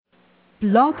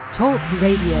Blog Talk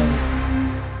Radio.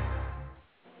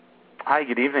 Hi,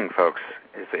 good evening, folks.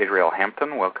 It's Adriel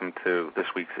Hampton. Welcome to this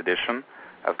week's edition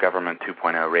of Government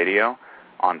 2.0 Radio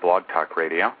on Blog Talk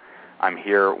Radio. I'm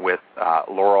here with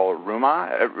Laurel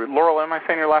Ruma. Laurel, am I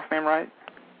saying your last name right?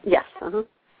 Yes.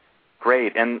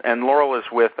 Great. And Laurel is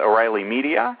with O'Reilly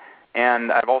Media.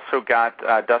 And I've also got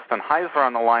Dustin Heisler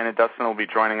on the line, and Dustin will be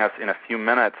joining us in a few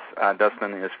minutes.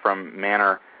 Dustin is from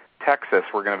Manor, Texas.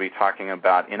 We're going to be talking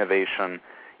about innovation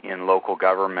in local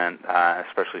government,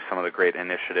 especially some of the great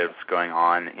initiatives going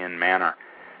on in Manor.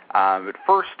 But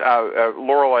first,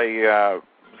 Laurel, I'm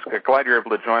glad you're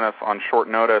able to join us on short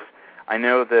notice. I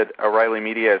know that O'Reilly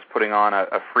Media is putting on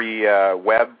a free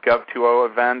web Gov2O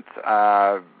event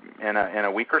in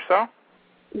a week or so.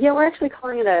 Yeah, we're actually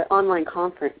calling it an online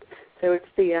conference. So it's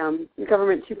the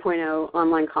Government 2.0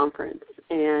 online conference,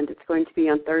 and it's going to be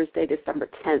on Thursday, December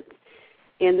 10th.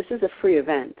 And this is a free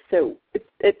event, so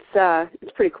it's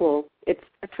pretty cool. It's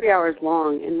 3 hours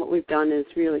long, and what we've done is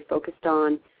really focused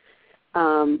on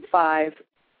 5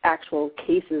 actual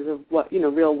cases of what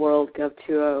real-world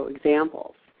Gov2O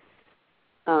examples.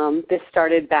 This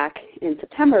started back in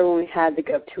September when we had the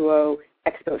Gov2O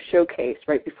Expo showcase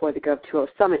right before the Gov2O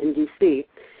Summit in D.C.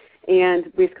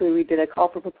 And basically we did a call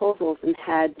for proposals and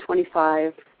had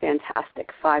 25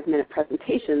 fantastic 5-minute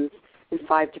presentations in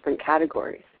 5 different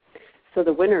categories. So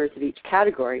the winners of each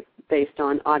category, based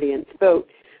on audience vote,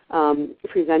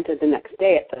 presented the next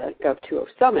day at the Gov2O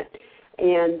Summit.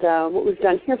 And what we've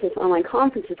done here for this online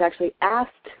conference is actually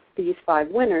asked these 5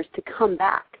 winners to come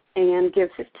back and give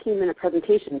 15-minute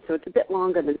presentations, so it's a bit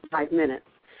longer than 5 minutes.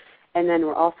 And then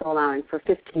we're also allowing for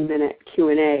 15-minute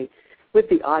Q&A with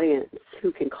the audience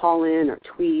who can call in or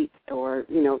tweet or,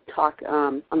 talk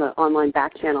on the online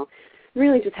back channel.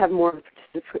 Really just have more of a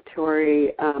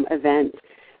participatory event.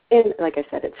 And like I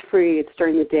said, it's free. It's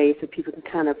during the day, so people can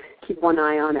kind of keep one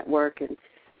eye on at work and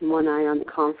one eye on the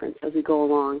conference as we go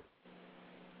along.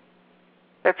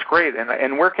 That's great.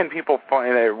 And where can people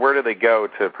find? Where do they go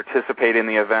to participate in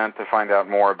the event, to find out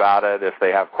more about it? If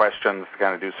they have questions, to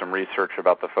kind of do some research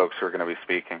about the folks who are going to be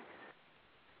speaking.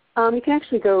 You can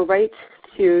actually go right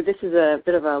to. This is a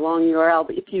bit of a long URL,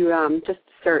 but if you just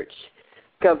search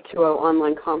Gov2O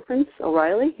Online Conference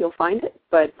O'Reilly, you'll find it.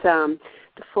 But the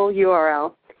full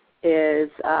URL is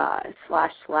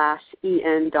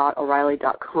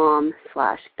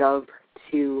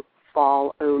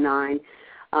 /en.o'reilly.com/gov2fall09.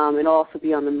 It'll also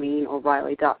be on the main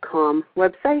O'Reilly.com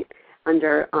website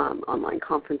under online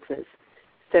conferences.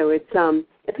 So it's going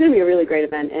to be a really great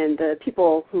event, and the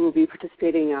people who will be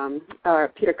participating are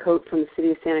Peter Coate from the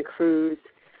city of Santa Cruz,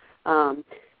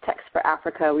 Text for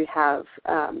Africa. We have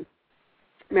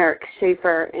Merrick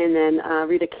Schaefer, and then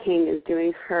Rita King is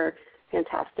doing her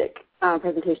fantastic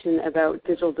presentation about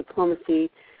digital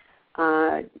diplomacy.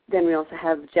 Then we also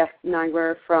have Jeff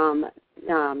Nigwer from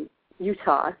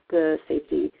Utah, the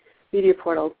safety media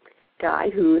portal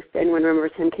guy who, if anyone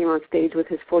remembers him, came on stage with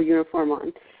his full uniform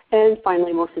on. And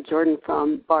finally, Melissa Jordan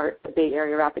from BART, the Bay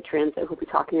Area Rapid Transit, who will be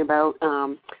talking about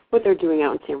what they're doing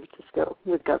out in San Francisco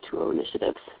with Gov2O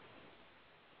initiatives.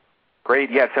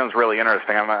 Great. Yeah, it sounds really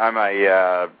interesting. I'm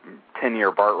a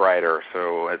 10-year BART rider,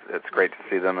 so it's great to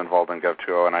see them involved in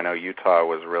Gov2O, and I know Utah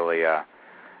was really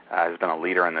has been a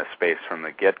leader in this space from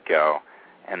the get-go.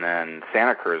 And then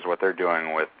Santa Cruz, what they're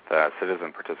doing with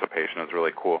citizen participation is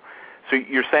really cool. So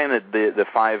you're saying that the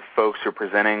 5 folks who are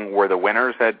presenting were the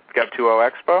winners at Gov2O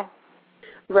Expo?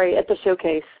 Right, at the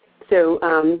showcase. So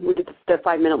we did the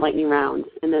 5-minute lightning rounds,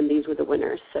 and then these were the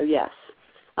winners, so yes.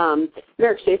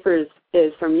 Merrick Schaefer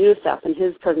is from UNICEF, and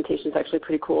his presentation is actually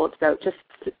pretty cool. It's about just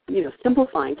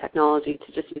simplifying technology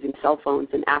to just using cell phones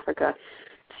in Africa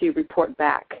to report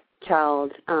back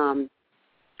child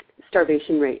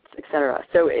starvation rates, et cetera.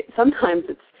 So sometimes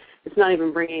it's not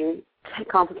even bringing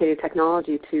complicated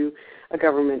technology to a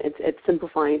government. It's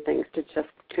simplifying things to just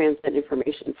transmit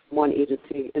information from one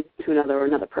agency to another or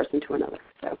another person to another.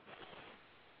 So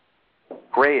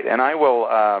great, and I will,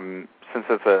 since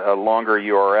it's a longer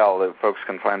URL, that folks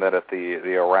can find that at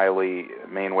the O'Reilly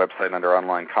main website under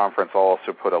online conference. I'll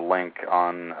also put a link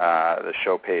on the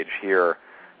show page here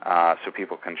so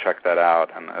people can check that out,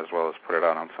 and as well as put it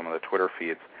out on some of the Twitter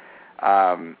feeds.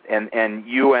 And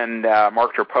you and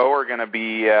Mark Drapeau are going to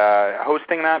be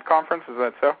hosting that conference, is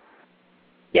that so?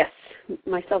 Yes.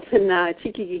 Myself and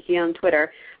Cheeky Geeky on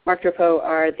Twitter, Mark Drapeau,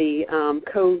 are the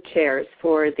co-chairs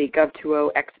for the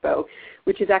Gov2O Expo,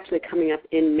 which is actually coming up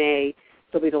in May.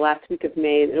 It'll be the last week of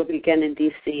May, and it'll be again in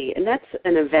D.C. And that's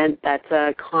an event that's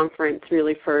a conference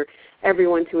really for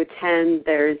everyone to attend.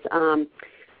 There's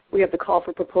we have the call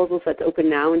for proposals that's open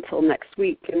now until next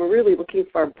week, and we're really looking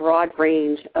for a broad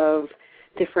range of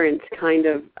different kind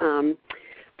of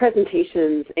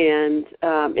presentations and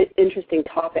interesting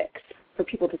topics for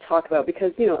people to talk about,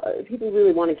 because people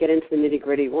really want to get into the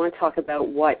nitty-gritty, want to talk about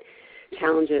what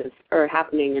challenges are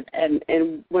happening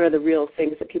and what are the real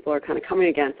things that people are kind of coming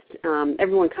against.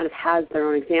 Everyone kind of has their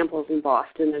own examples in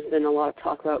Boston. There's been a lot of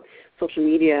talk about social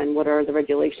media and what are the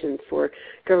regulations for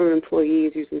government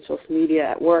employees using social media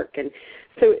at work. And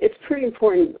so it's pretty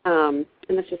important, and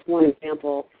that's just one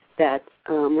example that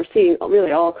we're seeing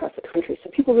really all across the country. So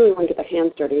people really want to get their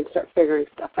hands dirty and start figuring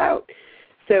stuff out.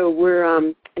 So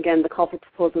we're, again, the call for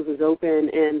proposals is open,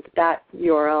 and that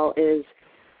URL is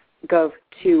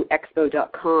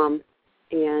gov2expo.com,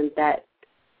 and that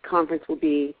conference will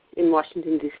be in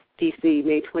Washington, D.C.,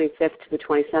 May 25th to the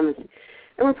 27th. And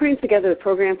we're putting together the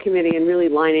program committee and really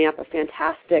lining up a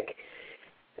fantastic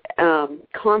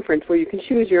conference where you can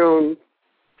choose your own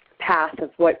path of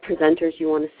what presenters you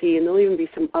want to see, and there'll even be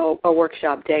a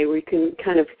workshop day where you can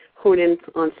kind of hone in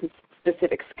on some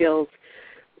specific skills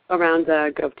around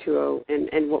Gov2O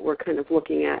and what we're kind of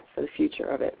looking at for the future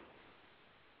of it.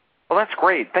 Well, that's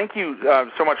great. Thank you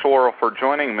so much, Laurel, for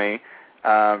joining me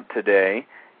today.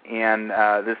 And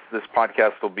this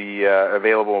podcast will be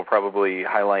available. We'll probably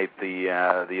highlight the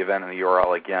event and the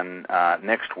URL again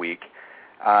next week.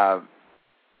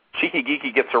 Cheeky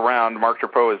Geeky gets around. Mark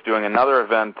Drapeau is doing another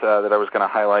event that I was going to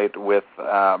highlight with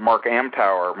Mark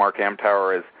Amtower. Mark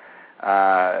Amtower is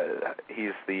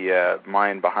he's the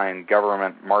mind behind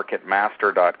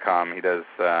governmentmarketmaster.com. He does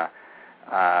a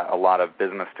lot of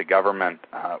business-to-government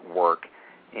work.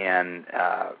 And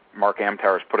Mark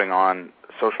Amtower is putting on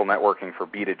social networking for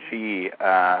B2G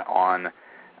on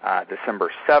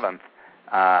December 7th.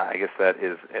 I guess that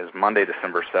is Monday,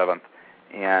 December 7th.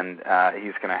 And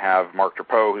he's going to have Mark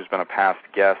Drapeau, who's been a past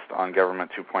guest on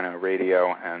Government 2.0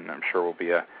 Radio, and I'm sure will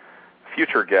be a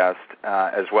future guest,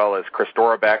 as well as Chris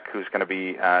Dorbeck, who's going to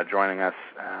be joining us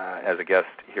as a guest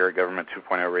here at Government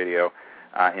 2.0 Radio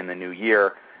in the new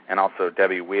year, and also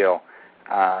Debbie Wheel.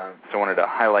 So I wanted to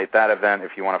highlight that event.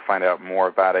 If you want to find out more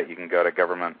about it, you can go to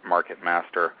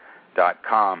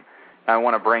governmentmarketmaster.com. I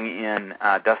want to bring in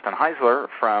Dustin Heisler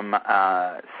from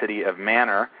City of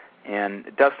Manor.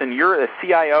 And Dustin, you're a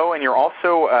CIO and you're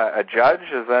also a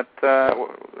judge. Is that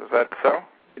so?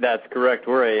 That's correct.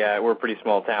 We're a pretty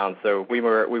small town, so we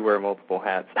wear multiple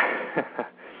hats.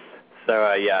 So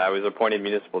I was appointed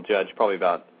municipal judge probably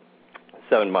about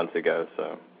 7 months ago.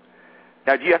 So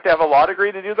now, do you have to have a law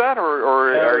degree to do that, or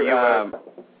are you?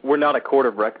 We're not a court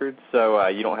of records, so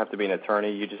you don't have to be an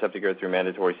attorney. You just have to go through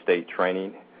mandatory state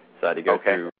training. So I had to go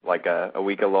through like a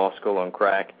week of law school on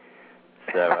crack.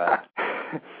 So.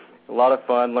 A lot of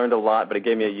fun, learned a lot, but it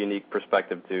gave me a unique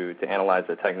perspective to analyze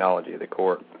the technology of the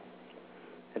court.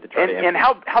 And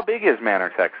how big is Manor,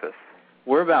 Texas?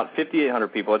 We're about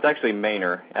 5,800 people. It's actually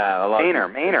Manor.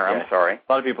 Manor, I'm sorry. A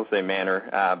lot of people say Manor,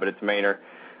 but it's Manor.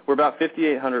 We're about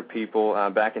 5,800 people.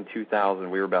 Back in 2000,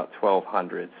 we were about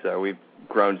 1,200, so we've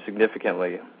grown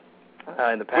significantly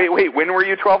in the past. Wait, when were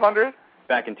you 1,200?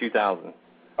 Back in 2000.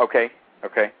 Okay.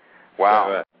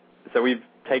 Wow. So we've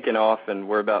taken off, and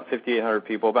we're about 5,800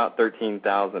 people, about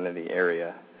 13,000 in the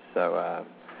area. So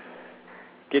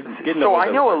getting. So I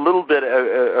know a little bit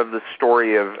of the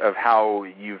story of how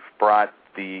you've brought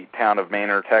the town of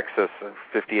Manor, Texas,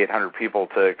 5,800 people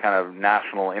to kind of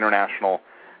national, international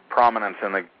prominence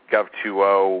in the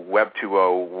Gov2O, Web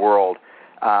 2.0 world.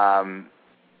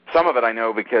 Some of it I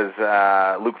know because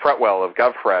Luke Fretwell of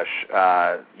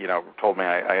GovFresh, told me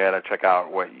I had to check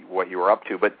out what you were up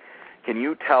to, but. Can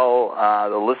you tell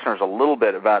the listeners a little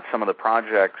bit about some of the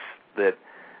projects that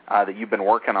you've been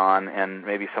working on, and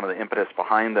maybe some of the impetus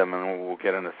behind them, and we'll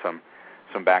get into some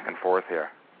back and forth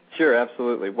here. Sure,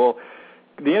 absolutely. Well,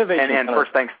 the innovation. And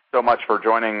first, thanks so much for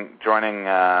joining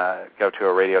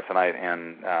Go2O Radio tonight,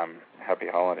 and happy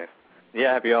holidays.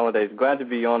 Yeah, happy holidays. Glad to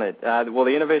be on it. Well,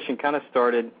 the innovation kind of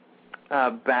started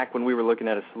back when we were looking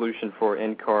at a solution for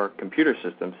in-car computer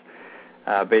systems.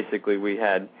 Basically, we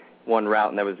had one route,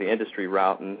 and that was the industry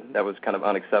route, and that was kind of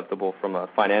unacceptable from a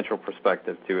financial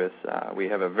perspective to us. We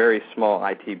have a very small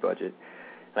IT budget.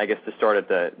 And I guess to start at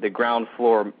the ground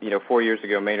floor, 4 years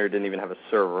ago, Manor didn't even have a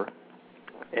server,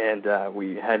 and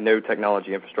we had no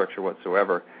technology infrastructure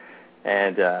whatsoever.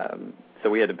 And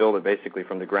so we had to build it basically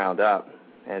from the ground up.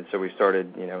 And so we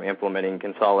started, implementing,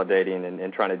 consolidating,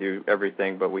 and trying to do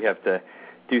everything, but we have to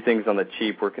do things on the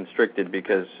cheap. We're constricted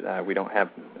because we don't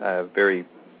have a very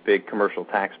big commercial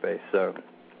tax base. So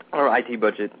our IT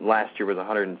budget last year was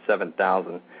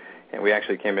 $107,000, and we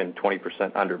actually came in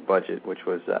 20% under budget, which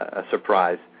was a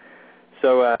surprise.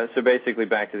 So basically,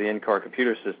 back to the in-car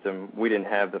computer system, we didn't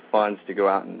have the funds to go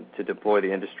out and to deploy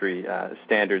the industry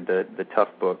standard, the Tough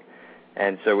Book,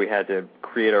 And so we had to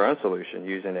create our own solution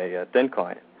using a thin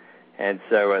client. And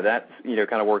so that,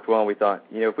 kind of worked well. And we thought,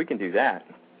 if we can do that,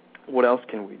 what else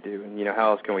can we do? And,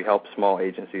 how else can we help small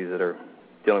agencies that are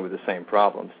dealing with the same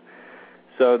problems?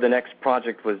 So the next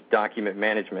project was document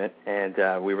management, and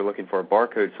we were looking for a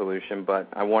barcode solution, but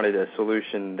I wanted a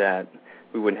solution that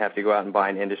we wouldn't have to go out and buy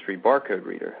an industry barcode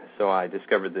reader. So I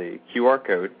discovered the QR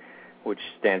code, which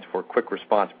stands for Quick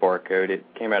Response Barcode. It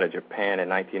came out of Japan in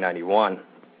 1991.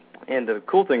 And the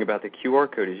cool thing about the QR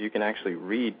code is you can actually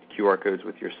read QR codes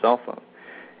with your cell phone.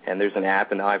 And there's an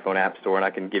app in the iPhone App Store, and I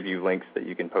can give you links that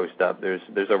you can post up. There's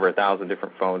over 1,000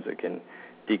 different phones that can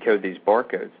decode these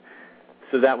barcodes.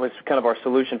 So that was kind of our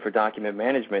solution for document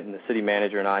management, and the city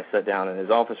manager and I sat down in his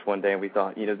office one day, and we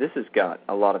thought, this has got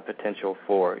a lot of potential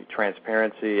for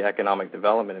transparency, economic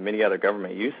development, and many other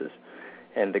government uses.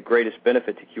 And the greatest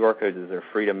benefit to QR codes is they're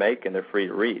free to make and they're free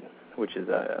to read, which is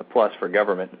a plus for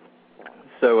government.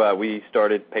 So we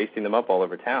started pasting them up all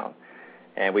over town.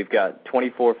 And we've got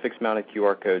 24 fixed-mounted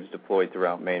QR codes deployed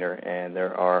throughout Manor, and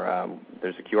there's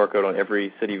a QR code on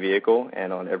every city vehicle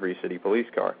and on every city police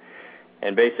car.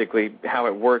 And basically how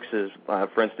it works is,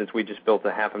 for instance, we just built a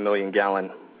 500,000-gallon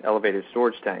elevated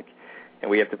storage tank, and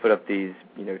we have to put up these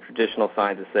traditional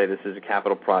signs that say this is a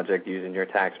capital project using your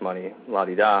tax money,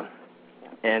 la-di-da,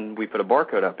 and we put a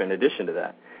barcode up in addition to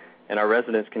that. And our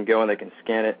residents can go and they can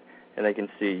scan it, and they can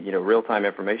see real-time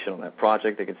information on that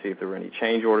project. They can see if there were any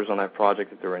change orders on that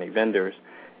project, if there were any vendors.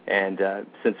 And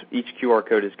since each QR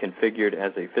code is configured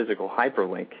as a physical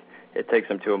hyperlink, it takes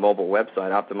them to a mobile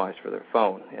website optimized for their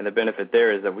phone. And the benefit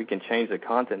there is that we can change the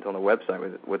content on the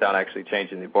website without actually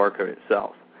changing the barcode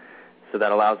itself. So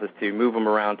that allows us to move them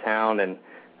around town and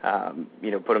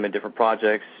put them in different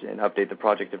projects and update the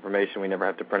project information. We never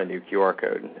have to print a new QR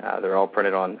code. They're all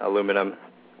printed on aluminum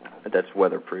that's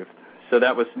weatherproof. So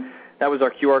that was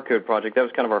our QR code project. That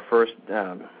was kind of our first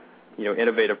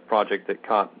innovative project that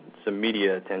caught some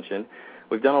media attention.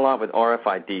 We've done a lot with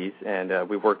RFIDs, and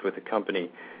we've worked with a company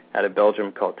out of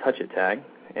Belgium called Touch It Tag,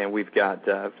 and we've got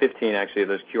 15 actually of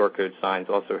those QR code signs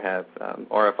also have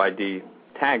RFID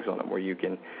tags on them where you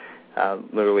can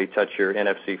literally touch your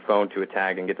NFC phone to a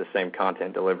tag and get the same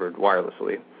content delivered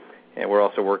wirelessly. And we're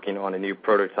also working on a new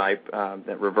prototype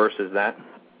that reverses that,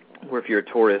 where if you're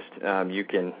a tourist, you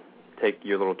can take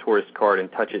your little tourist card and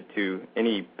touch it to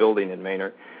any building in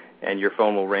Manor, and your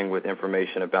phone will ring with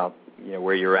information about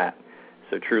where you're at.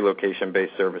 So true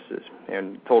location-based services.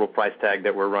 And total price tag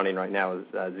that we're running right now is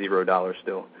 $0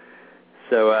 still.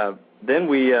 So then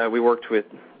we worked with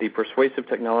the Persuasive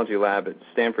Technology Lab at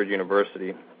Stanford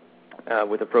University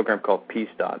with a program called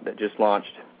PSDOT that just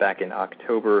launched back in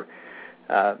October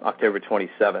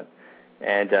 27th.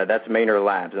 And that's Manor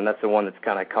Labs, and that's the one that's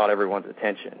kind of caught everyone's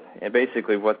attention. And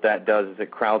basically what that does is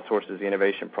it crowdsources the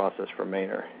innovation process for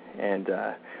Manor. And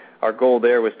our goal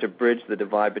there was to bridge the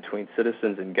divide between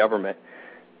citizens and government,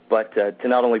 but to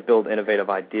not only build innovative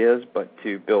ideas, but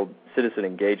to build citizen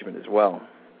engagement as well.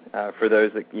 For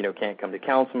those that can't come to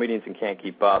council meetings and can't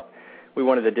keep up, we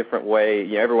wanted a different way.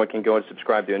 Everyone can go and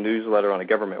subscribe to a newsletter on a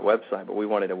government website, but we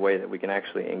wanted a way that we can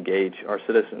actually engage our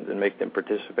citizens and make them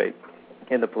participate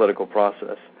in the political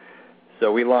process.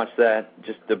 So we launched that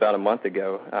just about a month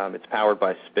ago. It's powered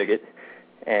by Spigot.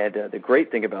 And the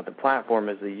great thing about the platform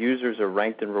is the users are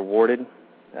ranked and rewarded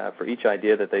for each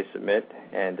idea that they submit,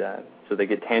 and so they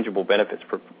get tangible benefits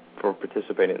for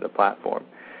participating in the platform.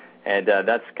 And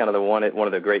that's kind of one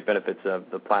of the great benefits of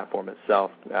the platform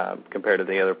itself compared to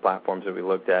the other platforms that we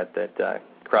looked at that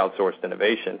crowdsourced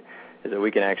innovation, is that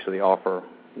we can actually offer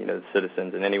the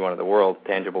citizens in anyone in the world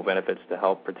tangible benefits to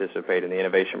help participate in the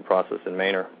innovation process in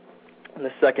Manor. And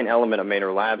the second element of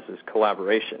Manor Labs is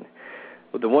collaboration.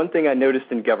 Well, the one thing I noticed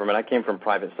in government, I came from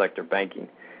private sector banking,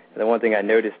 and the one thing I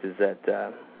noticed is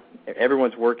that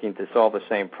everyone's working to solve the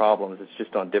same problems. It's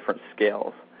just on different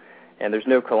scales. And there's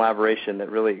no collaboration that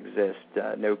really exists,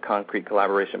 no concrete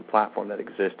collaboration platform that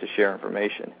exists to share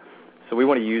information. So we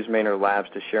want to use Manor Labs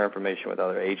to share information with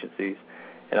other agencies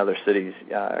and other cities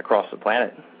across the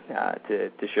planet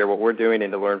to share what we're doing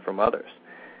and to learn from others.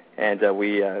 And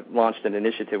we launched an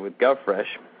initiative with GovFresh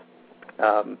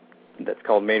that's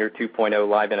called Manor 2.0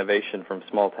 Live Innovation from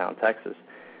Small Town Texas,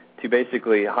 to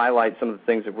basically highlight some of the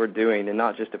things that we're doing, and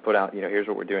not just to put out, here's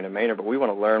what we're doing in Manor, but we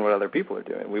want to learn what other people are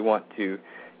doing. We want to,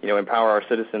 empower our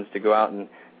citizens to go out and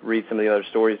read some of the other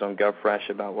stories on GovFresh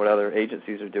about what other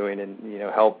agencies are doing, and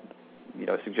help,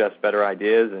 suggest better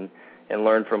ideas and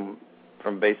learn from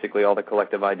basically all the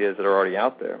collective ideas that are already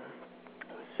out there.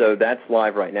 So that's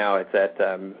live right now. It's at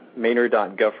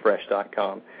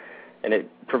manor.govfresh.com. And it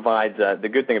provides, the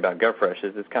good thing about GovFresh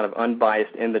is it's kind of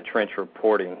unbiased in-the-trench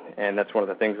reporting, and that's one of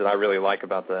the things that I really like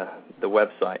about the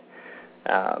website.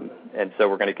 And so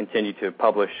we're going to continue to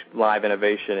publish live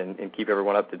innovation and keep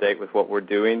everyone up to date with what we're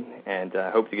doing, and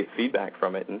hope to get feedback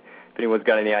from it. And if anyone's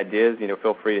got any ideas,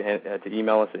 feel free to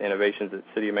email us at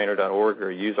innovations@cityofmanor.org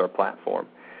or use our platform.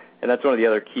 And that's one of the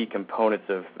other key components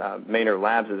of Manor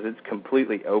Labs is it's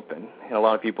completely open. And a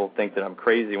lot of people think that I'm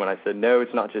crazy when I said, no,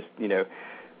 it's not just,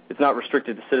 it's not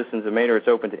restricted to citizens of Manor, it's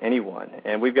open to anyone.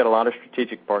 And we've got a lot of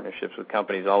strategic partnerships with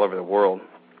companies all over the world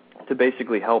to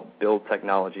basically help build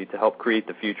technology, to help create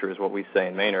the future is what we say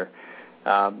in Manor.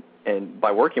 And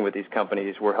by working with these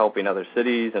companies, we're helping other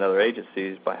cities and other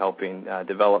agencies by helping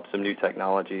develop some new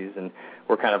technologies. And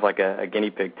we're kind of like a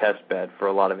guinea pig test bed for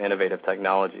a lot of innovative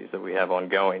technologies that we have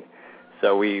ongoing.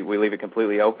 So we leave it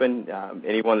completely open.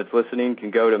 Anyone that's listening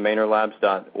can go to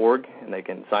manorlabs.org, and they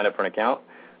can sign up for an account.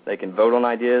 They can vote on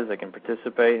ideas. They can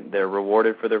participate. They're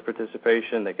rewarded for their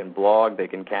participation. They can blog. They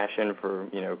can cash in for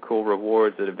cool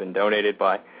rewards that have been donated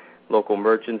by local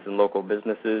merchants and local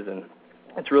businesses. And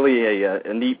it's really a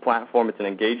neat platform. It's an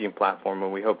engaging platform,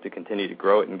 and we hope to continue to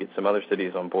grow it and get some other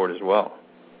cities on board as well.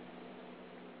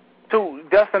 So,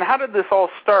 Dustin, how did this all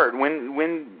start?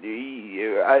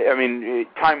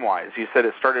 Time-wise, you said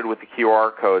it started with the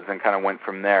QR codes and kind of went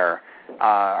from there.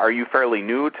 Are you fairly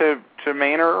new to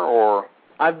Manor, or?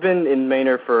 I've been in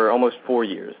Manor for almost 4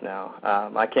 years now.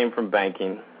 I came from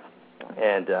banking,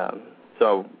 and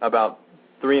so about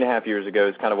 3.5 years ago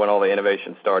is kind of when all the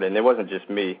innovation started, and it wasn't just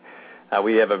me.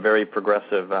 We have a very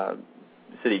progressive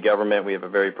city government. We have a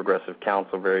very progressive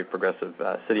council, very progressive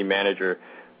city manager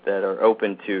that are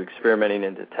open to experimenting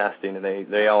and to testing, and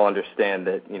they all understand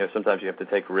that sometimes you have to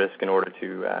take risk in order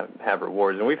to have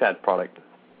rewards. And we've had product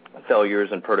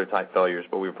failures and prototype failures,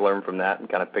 but we've learned from that and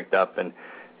kind of picked up and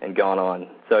gone on.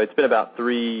 So it's been about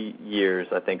 3 years,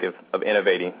 I think, of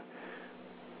innovating.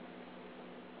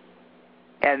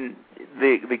 And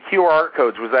the QR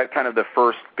codes, was that kind of the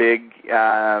first big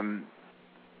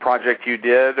project you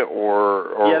did,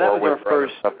 or yeah, that was or our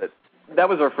first. That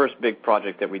was our first big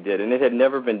project that we did, and it had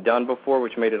never been done before,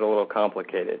 which made it a little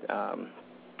complicated.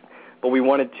 But we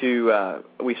wanted to.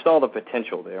 We saw the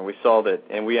potential there, and we saw that.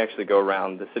 And we actually go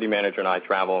around. The city manager and I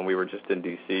travel, and we were just in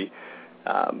D.C.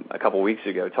 A couple weeks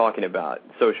ago talking about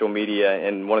social media,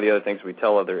 and one of the other things we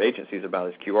tell other agencies about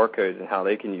is QR codes and how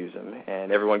they can use them.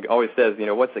 And everyone always says,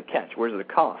 what's the catch? Where's the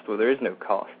cost? Well, there is no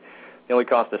cost. The only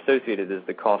cost associated is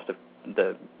the cost of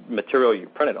the material you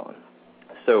print it on.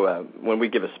 So when we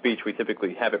give a speech, we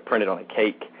typically have it printed on a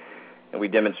cake, and we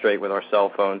demonstrate with our cell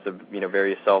phones,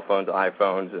 various cell phones,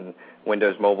 iPhones, and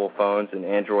Windows mobile phones, and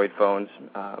Android phones,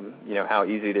 how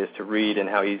easy it is to read and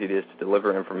how easy it is to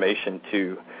deliver information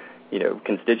to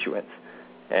constituents.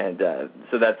 And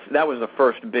so that was the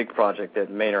first big project that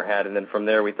Manor had, and then from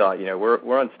there we thought,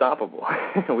 we're unstoppable.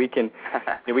 we can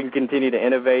continue to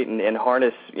innovate and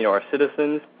harness our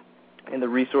citizens and the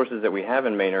resources that we have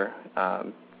in Manor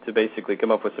to basically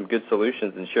come up with some good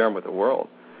solutions and share them with the world.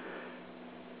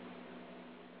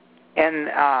 And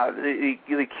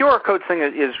the QR code thing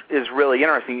is really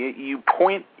interesting. You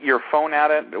point your phone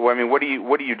at it. I mean, what do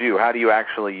you do? How do you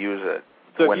actually use it?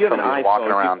 So when if you have somebody's an iPhone, walking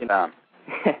around town?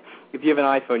 If you have an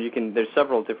iPhone, there's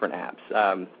several different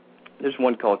apps. There's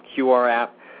one called QR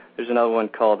app. There's another one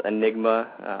called Enigma,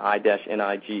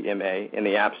 I-N-I-G-M-A, in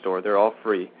the App Store. They're all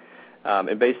free.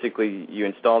 And basically, you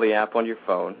install the app on your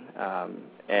phone,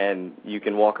 and you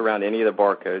can walk around any of the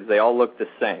barcodes. They all look the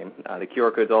same. The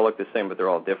QR codes all look the same, but they're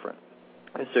all different.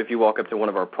 And so if you walk up to one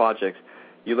of our projects,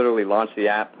 you literally launch the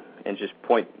app and just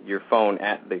point your phone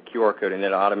at the QR code, and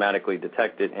it'll automatically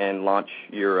detect it and launch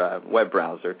your web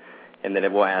browser. And then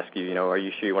it will ask you, are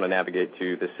you sure you want to navigate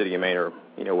to the City of Manor,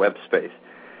 web space?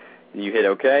 You hit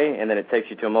OK, and then it takes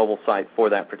you to a mobile site for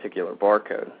that particular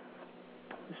barcode.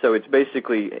 So it's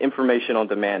basically information on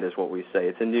demand is what we say.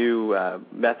 It's a new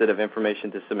method of information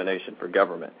dissemination for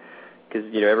government because,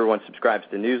 everyone subscribes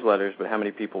to newsletters, but how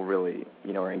many people really,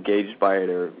 are engaged by it,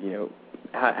 or,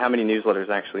 how many newsletters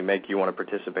actually make you want to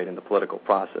participate in the political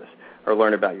process or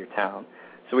learn about your town?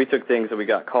 So we took things that we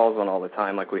got calls on all the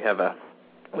time, like we have a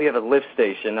lift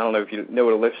station. I don't know if you know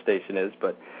what a lift station is,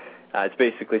 but it's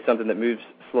basically something that moves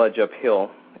sludge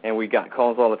uphill. And we got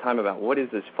calls all the time about what is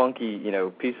this funky,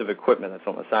 piece of equipment that's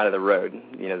on the side of the road,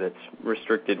 that's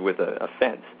restricted with a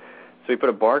fence. So we put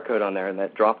a barcode on there, and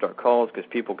that dropped our calls because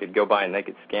people could go by and they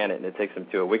could scan it, and it takes them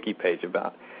to a wiki page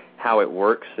about how it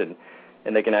works, and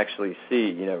they can actually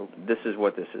see, this is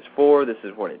what this is for, this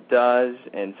is what it does,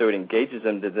 and so it engages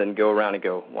them to then go around and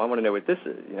go, well, I want to know what this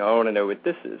is, I want to know what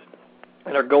this is.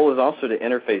 And our goal is also to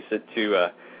interface it to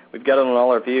We've got it on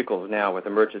all our vehicles now with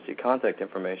emergency contact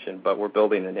information, but we're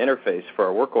building an interface for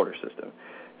our work order system.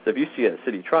 So if you see a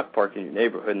city truck parked in your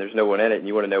neighborhood and there's no one in it and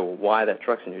you want to know why that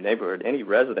truck's in your neighborhood, any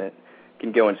resident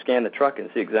can go and scan the truck and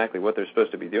see exactly what they're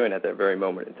supposed to be doing at that very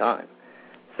moment in time.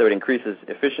 So it increases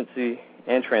efficiency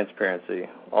and transparency,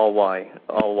 all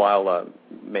while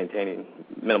maintaining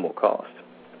minimal cost.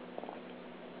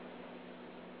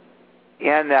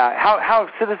 And how have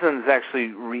citizens actually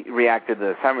reacted to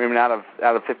this? I mean, out of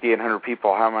 5,800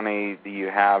 people, how many do you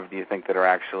think, that are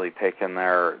actually taking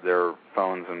their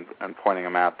phones and pointing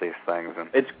them at these things? And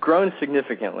it's grown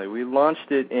significantly. We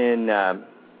launched it in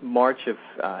March of,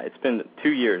 it's been 2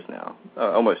 years now,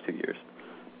 almost 2 years,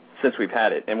 since we've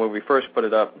had it. And when we first put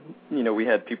it up, we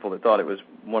had people that thought it was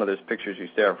one of those pictures you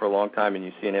stare at for a long time and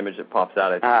you see an image that pops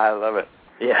out at you. I love it.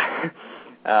 Yeah.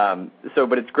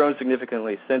 But it's grown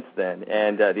significantly since then,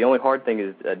 and the only hard thing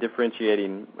is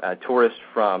differentiating tourists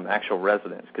from actual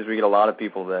residents, because we get a lot of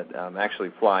people that actually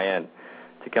fly in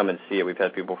to come and see it. We've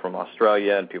had people from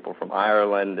Australia and people from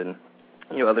Ireland and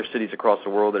other cities across the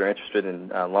world that are interested in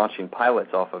launching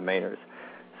pilots off of Manors.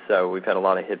 So we've had a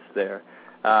lot of hits there.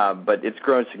 But it's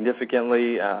grown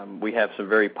significantly. We have some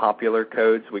very popular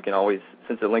codes. We can always,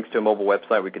 since it links to a mobile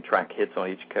website, we can track hits on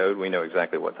each code. We know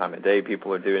exactly what time of day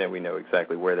people are doing it. We know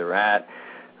exactly where they're at.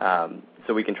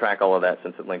 So we can track all of that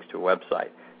since it links to a website.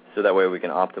 So that way we can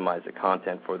optimize the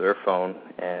content for their phone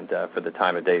and for the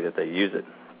time of day that they use it.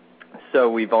 So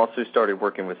we've also started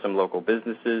working with some local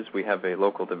businesses. We have a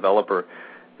local developer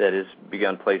that has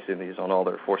begun placing these on all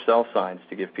their for sale signs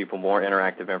to give people more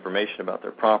interactive information about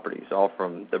their properties, all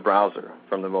from the browser,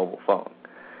 from the mobile phone.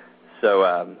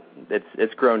 So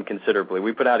it's grown considerably.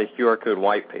 We put out a QR code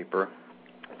white paper.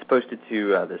 It's posted to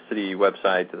the city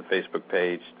website, to the Facebook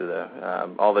page, to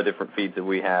the all the different feeds that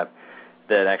we have,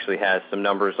 that actually has some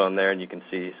numbers on there, and you can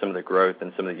see some of the growth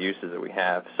and some of the uses that we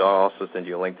have. So I'll also send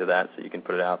you a link to that so you can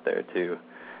put it out there too.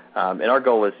 And our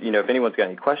goal is, if anyone's got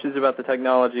any questions about the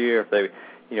technology, or if they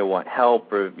want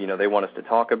help, or, they want us to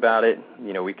talk about it,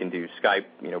 we can do Skype,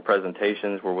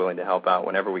 presentations. We're willing to help out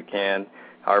whenever we can,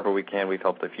 however we can. We've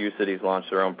helped a few cities launch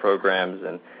their own programs,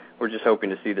 and we're just hoping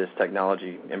to see this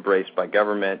technology embraced by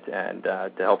government and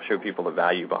to help show people the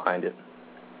value behind it.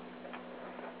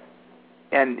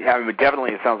 And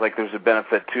definitely it sounds like there's a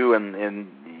benefit, too, in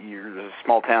you're a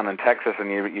small town in Texas, and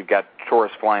you've got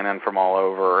tourists flying in from all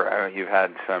over. You've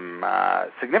had some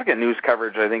significant news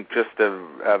coverage, I think, just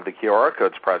of the QR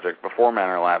Codes project before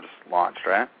Manor Labs launched,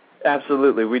 right?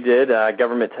 Absolutely, we did.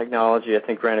 Government Technology, I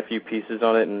think, ran a few pieces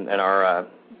on it, and our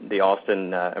the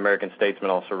Austin American Statesman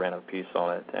also ran a piece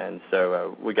on it. And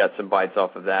so we got some bites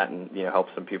off of that and,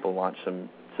 helped some people launch some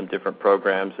different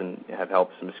programs and have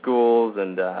helped some schools.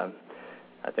 And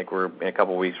I think in a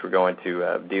couple of weeks we're going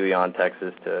to De Leon,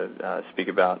 Texas to speak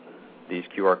about these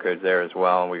QR codes there as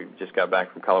well. And we just got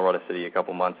back from Colorado City a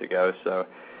couple months ago. So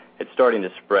it's starting to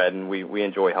spread, and we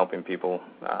enjoy helping people,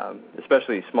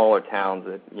 especially smaller towns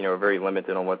that, are very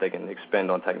limited on what they can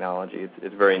expend on technology.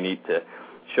 It's very neat to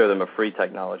show them a free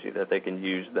technology that they can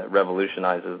use that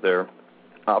revolutionizes their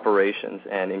operations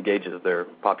and engages their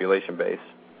population base.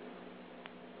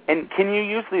 And can you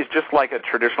use these just like a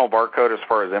traditional barcode as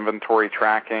far as inventory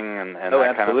tracking and that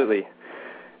absolutely. kind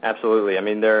of? Absolutely. I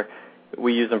mean,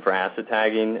 we use them for asset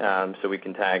tagging, so we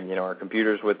can tag, our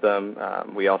computers with them.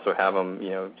 We also have them,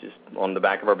 just on the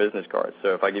back of our business cards.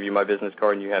 So if I give you my business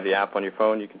card and you have the app on your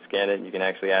phone, you can scan it and you can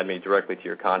actually add me directly to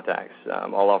your contacts,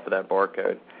 all off of that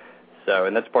barcode. So,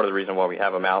 and that's part of the reason why we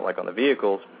have them out, like on the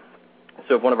vehicles.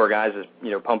 So if one of our guys is,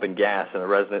 pumping gas and a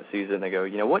resident sees it and they go,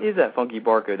 what is that funky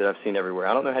barcode that I've seen everywhere?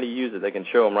 I don't know how to use it. They can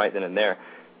show them right then and there.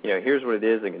 Here's what it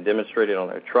is. They can demonstrate it on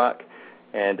their truck,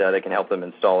 and they can help them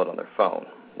install it on their phone.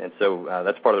 And so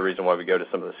that's part of the reason why we go to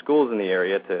some of the schools in the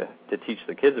area to teach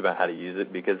the kids about how to use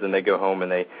it, because then they go home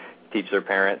and they teach their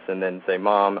parents and then say,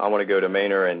 Mom, I want to go to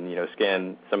Manor and,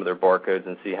 scan some of their barcodes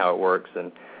and see how it works.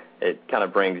 And it kind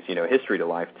of brings, history to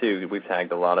life, too. We've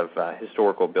tagged a lot of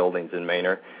historical buildings in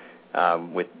Manor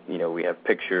with, we have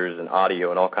pictures and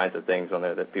audio and all kinds of things on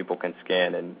there that people can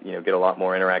scan and, get a lot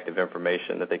more interactive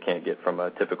information that they can't get from a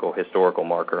typical historical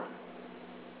marker.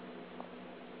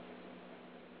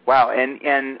 Wow,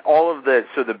 and all of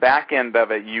so the back end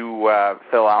of it, you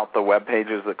fill out the web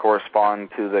pages that correspond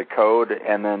to the code,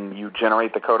 and then you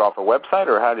generate the code off a website,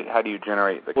 or how do you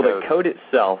generate the code? Well, the code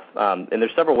itself, and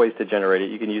there's several ways to generate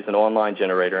it. You can use an online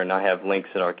generator, and I have links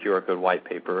in our QR code white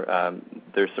paper.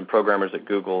 There's some programmers at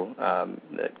Google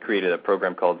that created a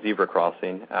program called Zebra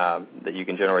Crossing that you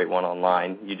can generate one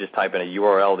online. You just type in a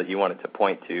URL that you want it to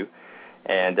point to,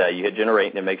 and you hit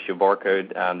generate, and it makes you a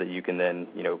barcode that you can then,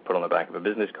 put on the back of a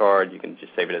business card. You can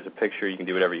just save it as a picture. You can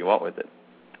do whatever you want with it.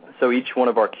 So each one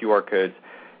of our QR codes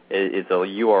is a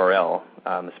URL,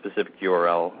 a specific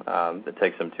URL that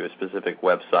takes them to a specific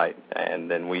website, and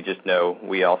then we just know,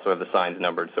 we also have the signs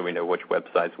numbered so we know which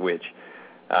website's which,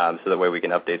 so that way we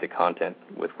can update the content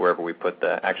with wherever we put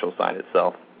the actual sign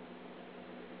itself.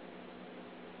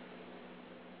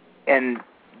 And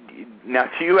now,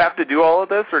 do you have to do all of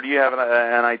this, or do you have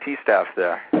an IT staff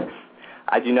there?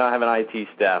 I do not have an IT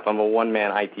staff. I'm a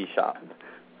one-man IT shop.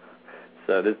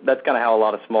 So that's kind of how a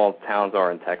lot of small towns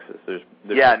are in Texas.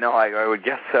 I would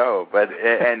guess so. But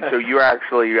and so you're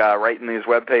actually writing these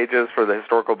web pages for the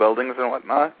historical buildings and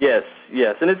whatnot? Yes,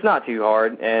 and it's not too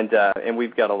hard, and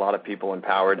we've got a lot of people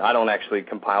empowered. I don't actually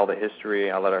compile the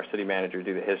history. I let our city manager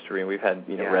do the history, and we've had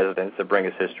residents that bring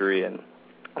us history, and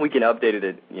we can update it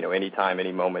at anytime,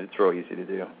 any moment. It's real easy to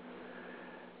do.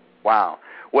 Wow.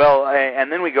 Well,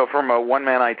 and then we go from a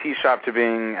one-man IT shop to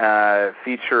being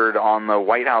featured on the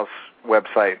White House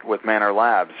website with Manor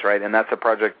Labs, right? And that's a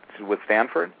project with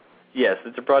Stanford? Yes,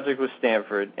 it's a project with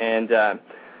Stanford, and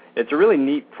it's a really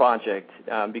neat project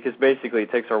because basically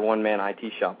it takes our one-man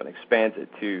IT shop and expands it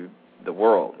to the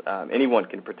world. Anyone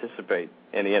can participate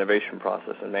in the innovation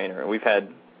process in Manor. And we've had,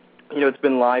 it's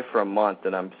been live for a month,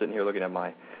 and I'm sitting here looking at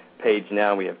my page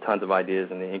now. We have tons of ideas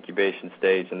in the incubation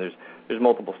stage, and there's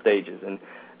multiple stages. And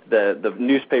the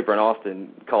newspaper in Austin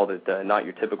called it not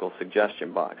your typical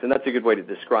suggestion box, and that's a good way to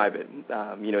describe it.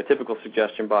 A typical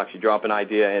suggestion box, you drop an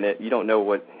idea in it, you don't know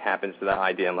what happens to that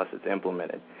idea unless it's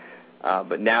implemented.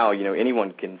 But now,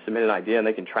 anyone can submit an idea and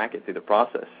they can track it through the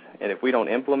process. And if we don't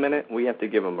implement it, we have to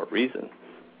give them a reason.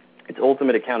 It's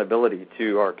ultimate accountability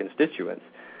to our constituents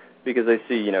because they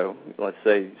see, let's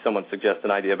say someone suggests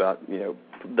an idea about,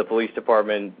 the police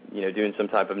department, doing some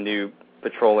type of new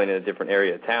patrolling in a different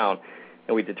area of town,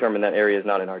 and we determine that area is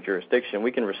not in our jurisdiction.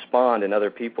 We can respond, and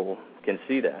other people can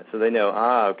see that. So they know,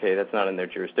 okay, that's not in their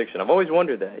jurisdiction. I've always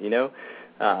wondered that,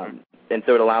 and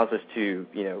so it allows us to,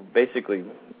 basically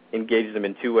engage them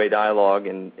in two-way dialogue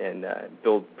and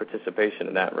build participation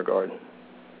in that regard.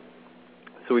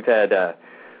 So we've had,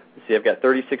 I've got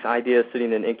 36 ideas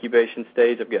sitting in incubation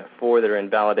stage. I've got 4 that are in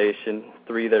validation,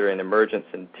 3 that are in emergence,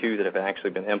 and 2 that have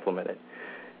actually been implemented.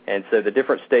 And so the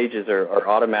different stages are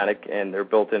automatic, and they're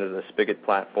built into the Spigot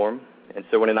platform. And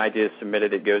so when an idea is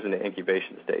submitted, it goes into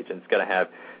incubation stage, and it's going to have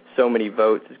so many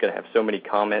votes, it's going to have so many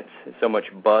comments, and so much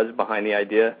buzz behind the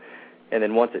idea. And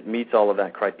then once it meets all of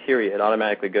that criteria, it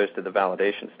automatically goes to the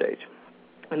validation stage.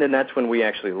 And then that's when we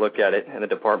actually look at it, and the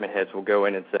department heads will go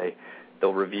in and say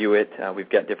they'll review it. We've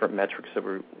got different metrics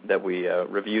that we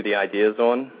review the ideas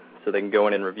on, so they can go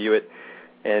in and review it.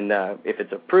 And if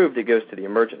it's approved, it goes to the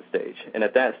emergent stage. And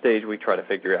at that stage, we try to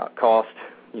figure out cost,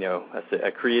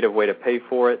 a creative way to pay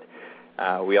for it.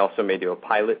 We also may do a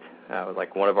pilot.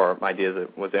 Like one of our ideas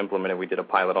that was implemented, we did a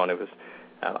pilot on it was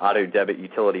auto debit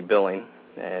utility billing.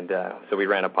 And so we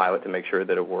ran a pilot to make sure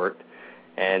that it worked.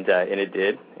 And it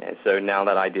did. And so now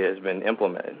that idea has been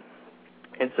implemented.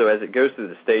 And so as it goes through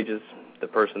the stages, the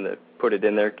person that put it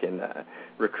in there can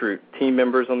recruit team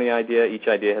members on the idea. Each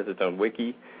idea has its own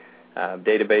wiki.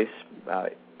 Database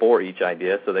for each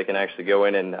idea, so they can actually go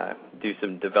in and do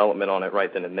some development on it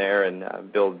right then and there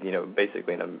and build,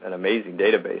 basically an amazing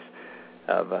database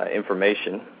of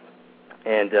information.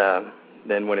 And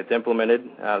then when it's implemented,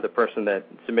 the person that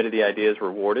submitted the idea is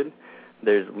rewarded.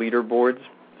 There's leaderboards,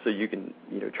 so you can,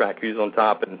 track who's on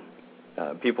top, and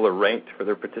people are ranked for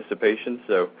their participation.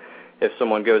 So if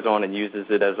someone goes on and uses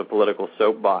it as a political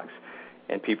soapbox,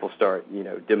 and people start,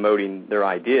 demoting their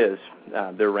ideas,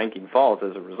 their ranking falls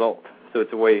as a result. So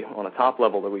it's a way on a top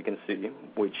level that we can see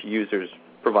which users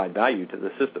provide value to the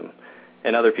system,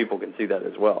 and other people can see that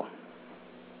as well.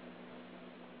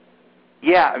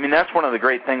 Yeah, that's one of the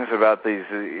great things about these,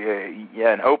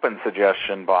 an open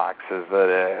suggestion box is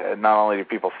that not only do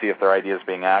people see if their idea is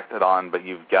being acted on, but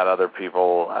you've got other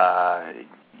people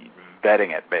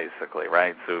vetting it, basically,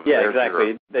 right? So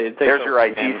exactly. There's your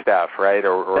IT staff, right?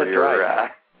 Or that's your, right.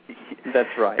 That's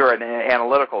right. You're an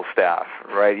analytical staff,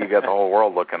 right? You got the whole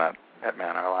world looking at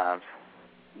Manor Labs.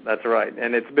 That's right,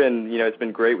 and it's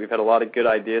been great. We've had a lot of good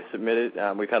ideas submitted.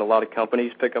 We've had a lot of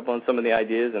companies pick up on some of the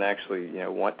ideas and actually,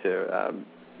 want to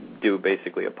do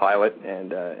basically a pilot,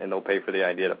 and they'll pay for the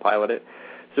idea to pilot it.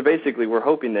 So basically, we're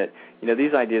hoping that,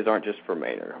 these ideas aren't just for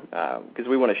Manor, because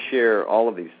we want to share all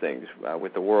of these things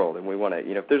with the world, and we want to,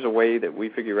 if there's a way that we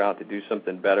figure out to do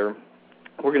something better,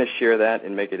 we're going to share that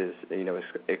and make it as, as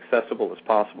accessible as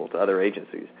possible to other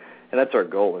agencies. And that's our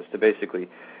goal, is to basically,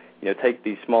 take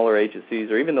these smaller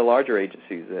agencies or even the larger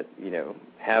agencies that,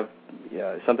 have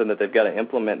something that they've got to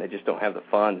implement and they just don't have the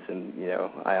funds. And,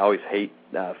 I always hate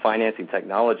financing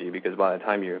technology because by the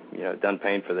time you're, done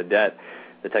paying for the debt,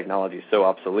 the technology is so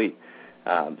obsolete.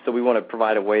 So we want to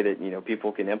provide a way that,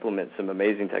 people can implement some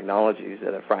amazing technologies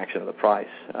at a fraction of the price.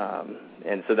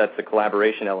 And so that's the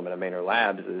collaboration element of Manor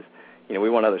Labs is, we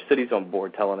want other cities on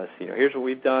board telling us, here's what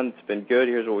we've done, it's been good,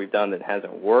 here's what we've done that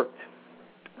hasn't worked.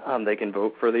 They can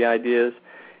vote for the ideas.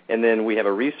 And then we have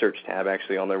a research tab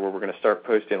actually on there where we're going to start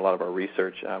posting a lot of our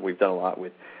research. We've done a lot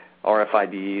with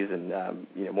RFIDs and,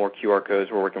 more QR codes.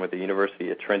 We're working with the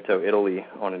University of Trento, Italy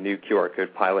on a new QR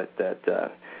code pilot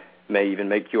that may even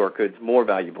make QR codes more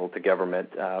valuable to government,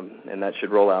 and that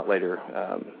should roll out later,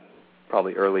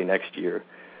 probably early next year.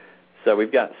 So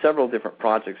we've got several different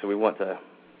projects that we want to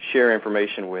share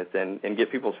information with and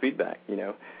get people's feedback,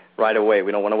 right away.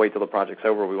 We don't want to wait till the project's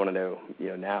over. We want to know,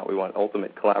 now. We want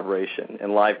ultimate collaboration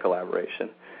and live collaboration.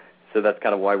 So that's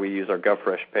kind of why we use our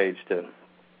GovFresh page to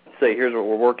say, here's what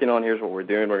we're working on, here's what we're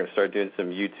doing. We're going to start doing some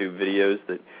YouTube videos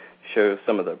that show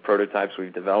some of the prototypes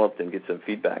we've developed and get some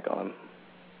feedback on them.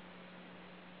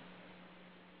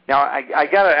 Now, I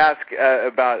got to ask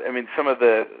about, some of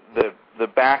the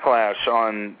backlash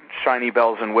on shiny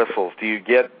bells and whistles. Do you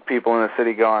get people in the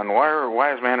city going,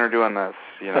 why is Manor doing this?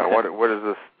 What is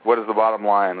this? What is the bottom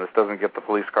line? This doesn't get the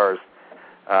police cars,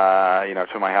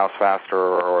 to my house faster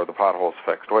or the potholes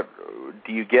fixed. What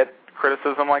do you get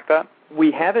criticism like that?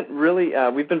 We haven't really.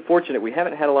 We've been fortunate. We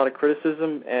haven't had a lot of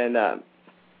criticism, and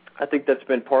I think that's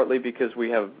been partly because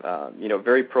we have,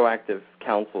 very proactive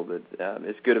council that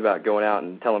is good about going out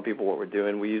and telling people what we're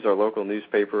doing. We use our local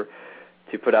newspaper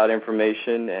to put out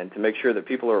information and to make sure that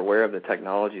people are aware of the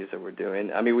technologies that we're doing.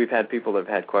 We've had people that have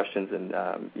had questions and,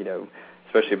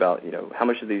 especially about, how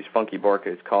much do these funky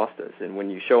barcodes cost us? And when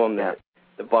you show them that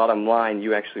the bottom line,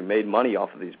 you actually made money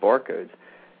off of these barcodes,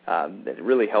 that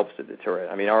really helps to deter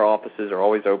it. Our offices are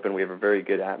always open. We have a very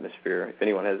good atmosphere. If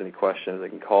anyone has any questions, they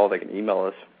can call, they can email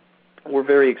us. We're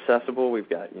very accessible. We've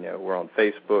got, we're on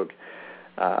Facebook.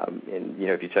 And,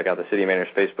 if you check out the City of Manor's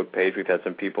Facebook page, we've had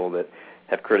some people that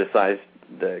have criticized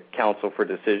the council for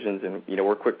decisions, and,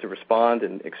 we're quick to respond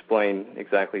and explain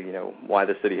exactly, why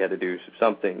the city had to do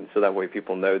something, so that way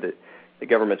people know that the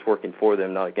government's working for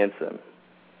them, not against them.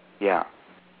 Yeah.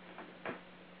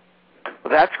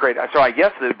 Well, that's great. So I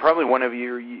guess that probably one of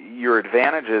your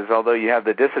advantages, although you have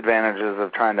the disadvantages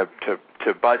of trying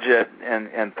to budget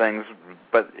and things,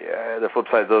 but the flip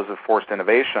side of those is forced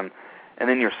innovation. And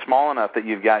then you're small enough that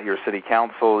you've got your city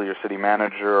council, your city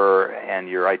manager, and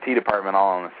your IT department all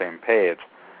on the same page.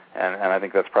 And I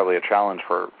think that's probably a challenge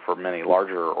for many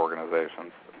larger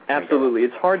organizations. Absolutely.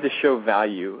 It's hard to show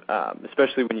value,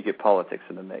 especially when you get politics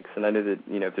in the mix. And I know that,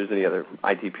 if there's any other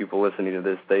IT people listening to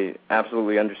this, they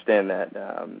absolutely understand that.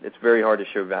 It's very hard to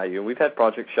show value. And we've had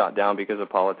projects shot down because of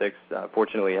politics.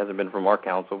 Fortunately, it hasn't been from our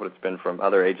council, but it's been from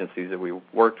other agencies that we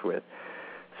worked with.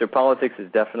 So politics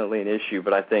is definitely an issue,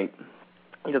 but I think,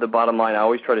 the bottom line, I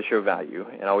always try to show value,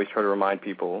 and I always try to remind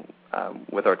people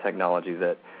with our technology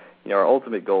that, our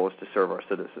ultimate goal is to serve our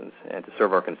citizens and to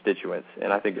serve our constituents.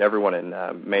 And I think everyone in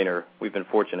Manor, we've been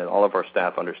fortunate, all of our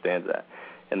staff understands that,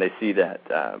 and they see that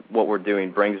what we're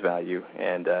doing brings value,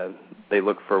 and they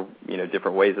look for,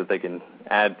 different ways that they can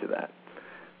add to that.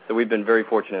 So we've been very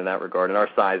fortunate in that regard, and our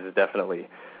size has definitely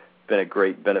been a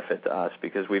great benefit to us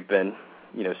because we've been,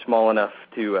 small enough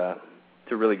to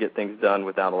really get things done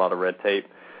without a lot of red tape,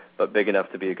 but big enough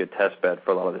to be a good test bed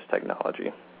for a lot of this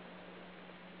technology.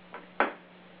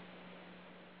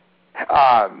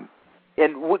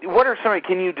 And what are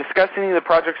can you discuss any of the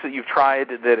projects that you've tried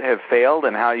that have failed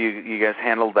and how you guys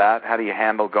handled that? How do you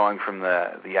handle going from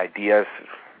the idea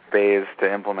phase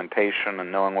to implementation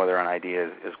and knowing whether an idea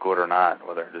is good or not,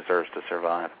 whether it deserves to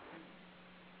survive?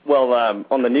 Well,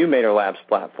 on the new Manor Labs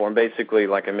platform, basically,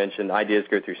 like I mentioned, ideas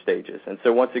go through stages. And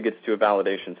so once it gets to a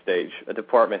validation stage, a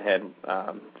department head,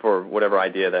 for whatever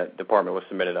idea that department was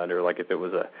submitted under, like if it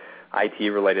was a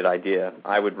IT-related idea,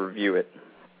 I would review it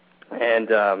and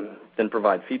then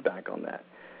provide feedback on that.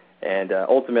 And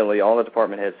ultimately, all the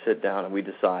department heads sit down and we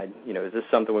decide, is this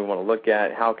something we want to look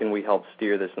at? How can we help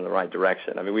steer this in the right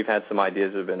direction? We've had some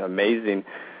ideas that have been amazing.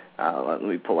 Let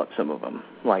me pull up some of them.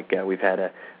 Like we've had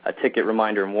a ticket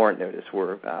reminder and warrant notice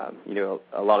where,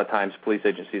 a lot of times police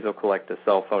agencies will collect the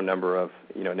cell phone number of,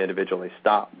 an individual they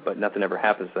stop, but nothing ever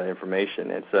happens to that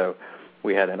information. And so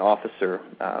we had an officer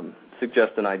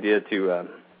suggest an idea to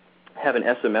have an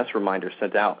SMS reminder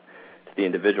sent out to the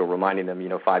individual, reminding them,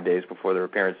 5 days before their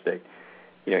appearance date,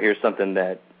 here's something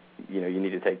that, you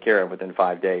need to take care of within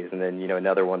 5 days. And then,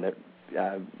 another one that,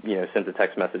 sends a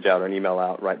text message out or an email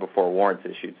out right before a warrant's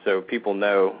issued. So people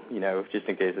know, just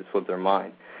in case it slipped their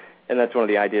mind. And that's one of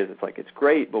the ideas. It's like, it's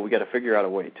great, but we got to figure out a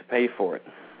way to pay for it.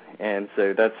 And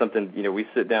so that's something, we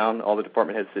sit down, all the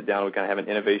department heads sit down, we kind of have an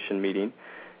innovation meeting,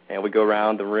 and we go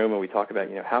around the room and we talk about,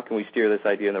 how can we steer this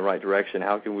idea in the right direction?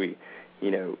 How can we,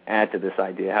 add to this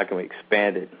idea? How can we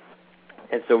expand it?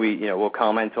 And so we'll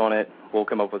comment on it. We'll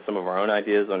come up with some of our own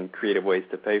ideas on creative ways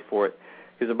to pay for it.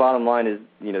 Because the bottom line is,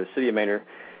 the city of Manor,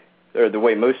 or the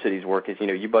way most cities work is,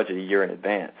 you budget a year in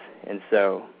advance. And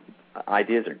so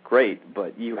ideas are great,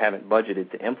 but you haven't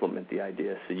budgeted to implement the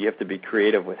idea. So you have to be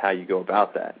creative with how you go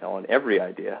about that on every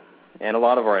idea. And a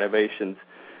lot of our innovations,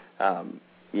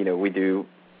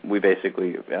 we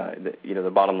basically,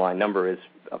 the bottom line number is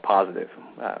a positive.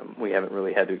 We haven't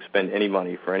really had to expend any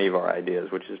money for any of our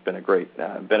ideas, which has been a great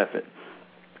benefit.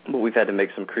 But we've had to make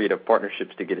some creative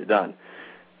partnerships to get it done.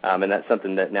 And that's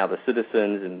something that now the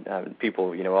citizens and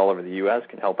people, all over the U.S.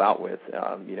 can help out with.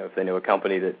 If they know a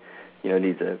company that,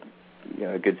 needs a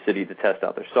good city to test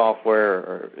out their software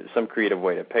or some creative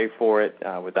way to pay for it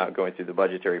without going through the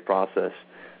budgetary process,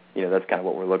 that's kind of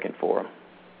what we're looking for.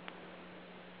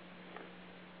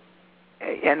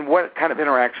 And what kind of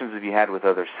interactions have you had with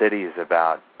other cities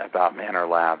about Manor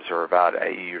Labs, or about,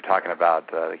 you're talking about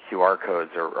the QR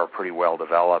codes are pretty well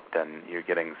developed and you're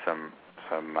getting some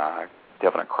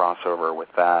definite crossover with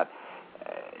that.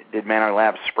 Did Manor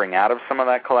Labs spring out of some of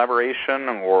that collaboration,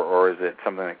 or is it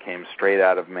something that came straight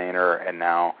out of Manor and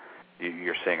now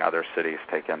you're seeing other cities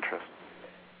take interest?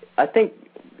 I think,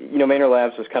 Manor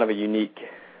Labs was kind of a unique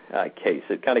case.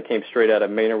 It kind of came straight out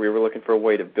of Manor. We were looking for a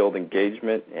way to build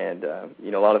engagement, and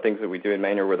a lot of things that we do in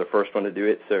Manor, we're the first one to do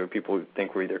it, so people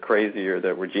think we're either crazy or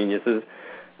that we're geniuses.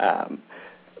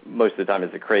 Most of the time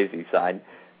it's the crazy side.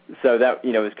 So that,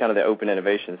 is kind of the open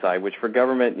innovation side, which for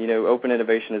government, open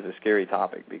innovation is a scary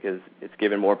topic because it's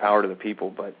given more power to the people,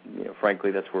 but,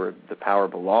 frankly, that's where the power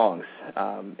belongs.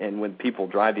 And when people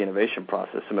drive the innovation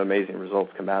process, some amazing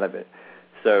results come out of it.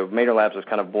 So Manor Labs was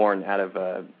kind of born out of,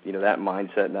 that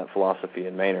mindset and that philosophy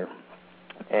in Manor.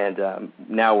 And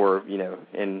now we're,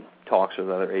 in talks with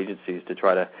other agencies to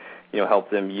try to,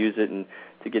 help them use it and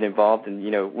to get involved. And,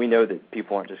 we know that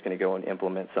people aren't just going to go and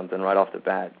implement something right off the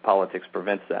bat. Politics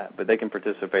prevents that. But they can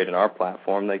participate in our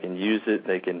platform. They can use it.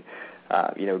 They can,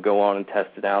 go on and test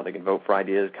it out. They can vote for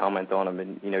ideas, comment on them,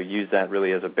 and, use that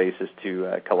really as a basis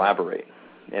to collaborate.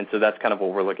 And so that's kind of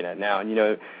what we're looking at now. And,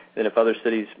 then if other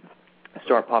cities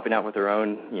start popping out with their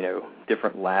own,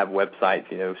 different lab websites,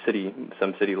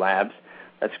 some city labs,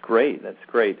 that's great. That's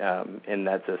great. And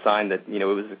that's a sign that, it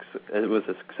was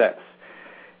a success.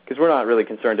 Because we're not really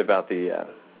concerned about the,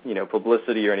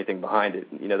 publicity or anything behind it.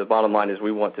 The bottom line is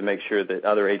we want to make sure that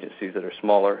other agencies that are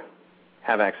smaller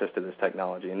have access to this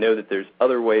technology and know that there's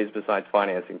other ways besides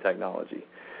financing technology.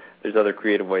 There's other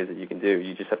creative ways that you can do.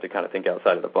 You just have to kind of think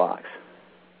outside of the box.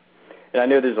 And I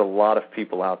know there's a lot of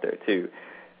people out there, too,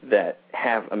 that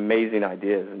have amazing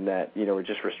ideas and that, are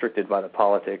just restricted by the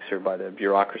politics or by the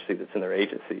bureaucracy that's in their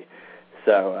agency.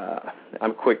 So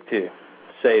I'm quick to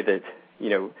say that,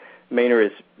 Manor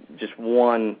is just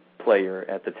one player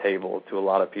at the table to a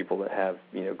lot of people that have,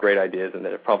 great ideas and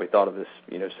that have probably thought of this,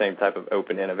 same type of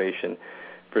open innovation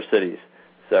for cities.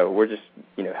 So we're just,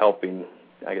 helping,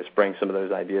 I guess, bring some of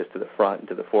those ideas to the front and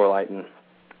to the forelight, and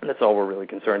that's all we're really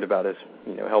concerned about is,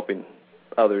 helping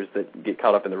others that get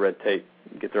caught up in the red tape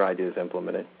get their ideas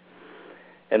implemented.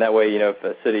 And that way, if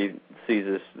a city sees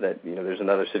us that, there's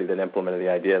another city that implemented the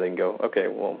idea, they can go, okay,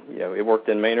 well, it worked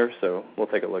in Manor, so we'll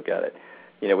take a look at it.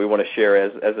 We want to share,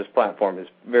 as this platform is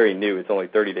very new, it's only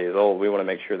 30 days old, we want to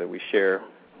make sure that we share,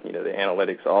 the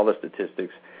analytics, all the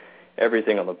statistics,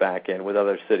 everything on the back end with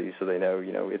other cities so they know,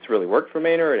 it's really worked for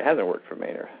Manor or it hasn't worked for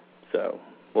Manor. So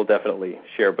we'll definitely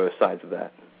share both sides of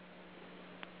that.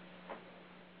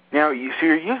 Now, so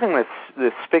you're using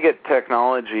this Spigot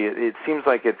technology. It seems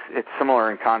like it's similar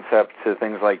in concept to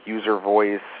things like user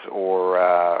voice or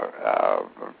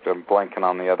I'm blanking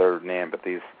on the other name, but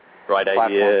these Bright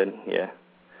Idea, yeah.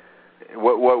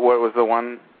 What was the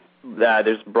one?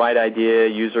 There's Bright Idea,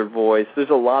 User Voice. There's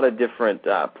a lot of different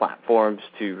platforms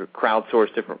to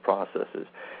crowdsource different processes.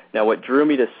 Now, what drew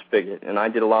me to Spigot, and I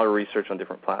did a lot of research on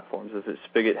different platforms, is that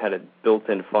Spigot had a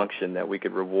built-in function that we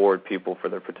could reward people for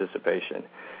their participation.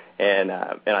 And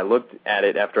I looked at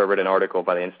it after I read an article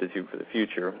by the Institute for the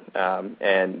Future,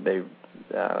 and they,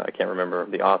 I can't remember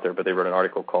the author, but they wrote an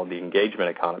article called The Engagement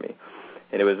Economy.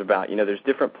 And it was about, there's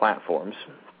different platforms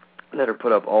that are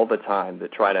put up all the time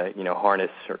that try to, harness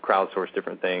or crowdsource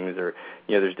different things, or,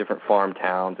 there's different farm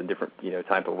towns and different,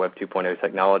 type of Web 2.0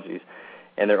 technologies,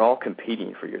 and they're all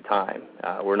competing for your time.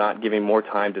 We're not giving more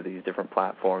time to these different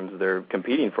platforms. They're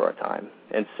competing for our time.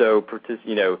 And so,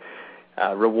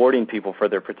 rewarding people for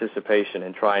their participation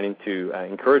and trying to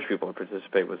encourage people to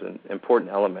participate was an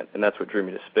important element, and that's what drew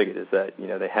me to Spigot, is that,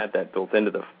 they had that built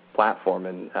into the platform,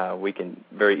 and we can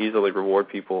very easily reward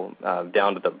people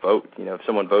down to the vote. If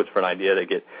someone votes for an idea, they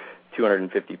get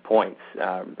 250 points,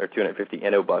 or 250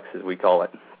 NO-bucks as we call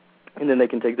it. And then they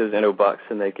can take those NO-bucks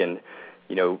and they can,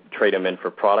 trade them in for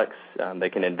products. They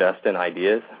can invest in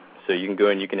ideas. So you can go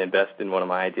and you can invest in one of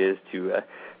my ideas to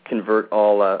convert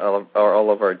all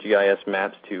of our GIS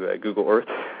maps to Google Earth.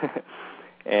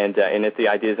 And if the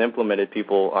idea is implemented,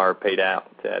 people are paid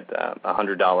out at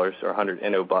 $100 or 100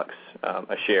 NO-bucks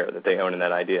a share that they own in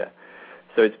that idea.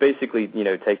 So it's basically,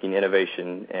 taking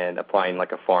innovation and applying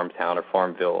like a farm town or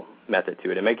Farmville method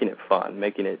to it and making it fun,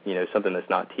 making it, something that's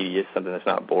not tedious, something that's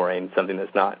not boring, something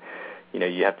that's not,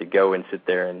 you have to go and sit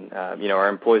there and, our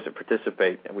employees that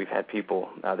participate, we've had people,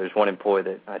 there's one employee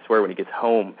that I swear when he gets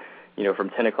home,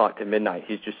 from 10 o'clock to midnight,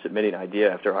 he's just submitting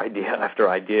idea after idea after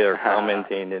idea or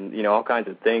commenting and, all kinds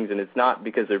of things. And it's not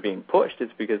because they're being pushed,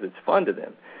 it's because it's fun to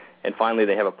them. And finally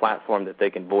they have a platform that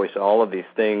they can voice all of these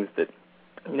things that,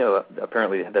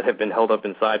 apparently that have been held up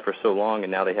inside for so long,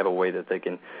 and now they have a way that they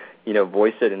can,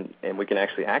 voice it and we can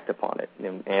actually act upon it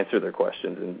and answer their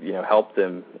questions and, help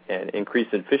them and increase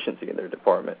efficiency in their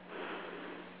department.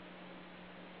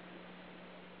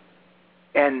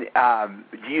 And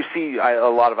do you see a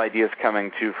lot of ideas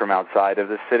coming too from outside of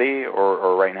the city,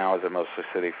 or right now is it mostly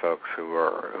city folks who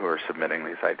are submitting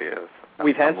these ideas?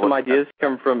 We've had some ideas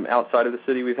come from outside of the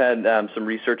city. We've had some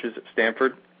researchers at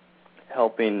Stanford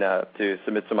helping to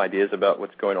submit some ideas about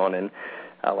what's going on in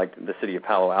like the city of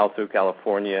Palo Alto,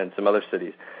 California, and some other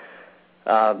cities.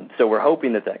 So we're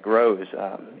hoping that grows,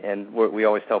 and we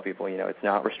always tell people, it's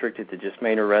not restricted to just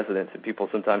Manor residents, and people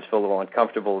sometimes feel a little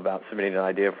uncomfortable about submitting an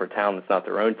idea for a town that's not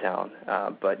their own town.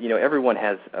 But, everyone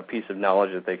has a piece of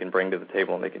knowledge that they can bring to the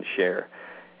table and they can share.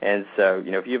 And so,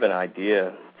 if you have an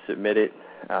idea, submit it,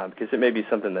 because it may be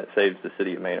something that saves the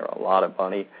city of Manor a lot of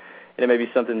money. And it may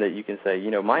be something that you can say,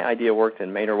 my idea worked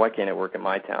in Manor, why can't it work in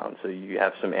my town? So you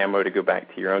have some ammo to go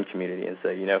back to your own community and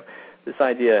say, this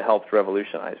idea helped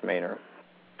revolutionize Manor.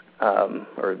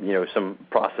 Or some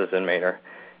process in Manor,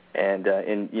 and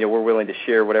we're willing to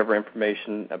share whatever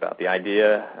information about the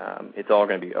idea. It's all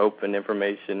going to be open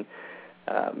information.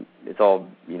 It's all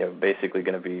basically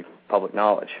going to be public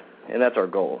knowledge, and that's our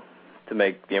goal, to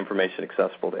make the information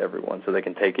accessible to everyone so they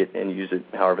can take it and use it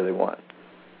however they want.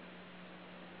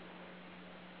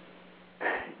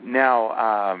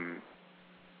 Now,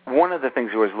 one of the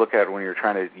things you always look at when you're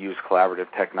trying to use collaborative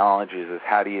technologies is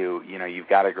how do you've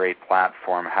got a great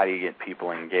platform, how do you get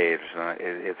people engaged? And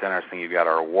it's interesting, you've got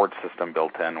our reward system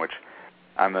built in, which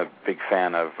I'm a big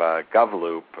fan of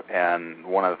GovLoop, and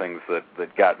one of the things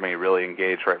that got me really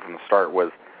engaged right from the start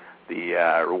was the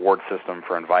reward system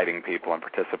for inviting people and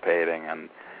participating, and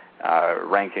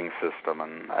ranking system.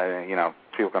 And,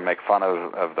 people can make fun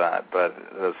of that, but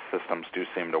those systems do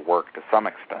seem to work to some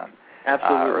extent.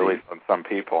 Absolutely. Or at least on some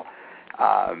people.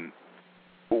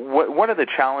 What are the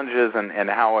challenges, and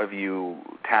how have you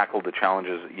tackled the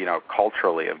challenges,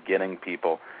 culturally, of getting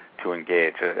people to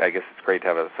engage? I guess it's great to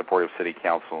have a supportive city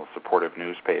council, a supportive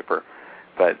newspaper,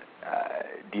 but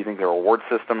do you think the reward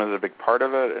system is a big part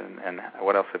of it, and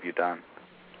what else have you done?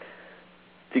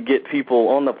 To get people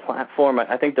on the platform,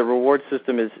 I think the reward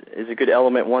system is a good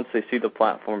element once they see the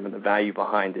platform and the value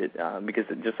behind it, because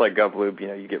just like GovLoop,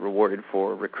 you get rewarded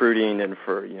for recruiting and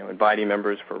for, inviting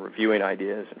members, for reviewing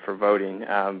ideas and for voting,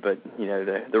 but,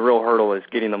 the real hurdle is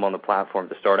getting them on the platform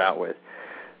to start out with.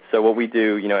 So what we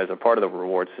do, as a part of the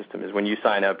reward system is when you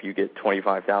sign up, you get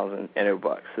 25,000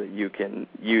 NO-bucks that you can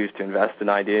use to invest in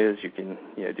ideas. You can,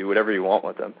 do whatever you want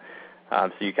with them. So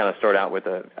you kind of start out with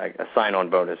a sign-on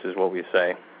bonus is what we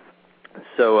say.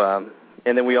 So,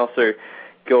 and then we also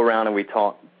go around and we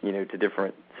talk, to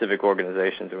different civic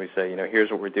organizations, and we say, here's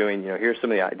what we're doing. Here's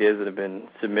some of the ideas that have been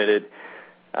submitted.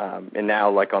 And now,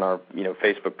 like on our,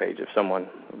 Facebook page,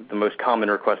 the most common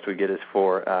request we get is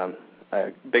for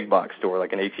a big box store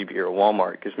like an H-E-B or a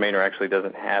Walmart, because Manor actually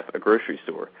doesn't have a grocery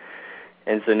store.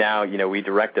 And so now, we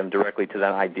direct them directly to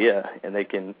that idea, and they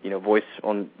can, voice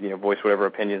whatever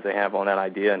opinions they have on that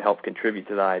idea and help contribute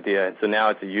to that idea. And so now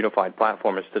it's a unified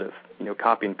platform instead of,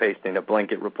 copy and pasting a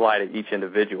blanket reply to each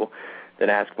individual that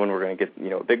asks when we're going to get,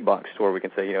 a big box store. We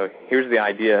can say, here's the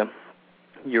idea.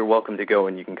 You're welcome to go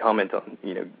and you can comment on,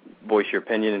 voice your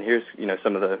opinion. And here's,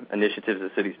 some of the initiatives the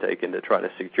city's taken to try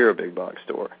to secure a big box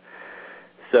store.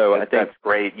 So I think that's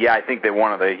great. Yeah, I think that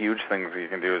one of the huge things you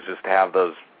can do is just have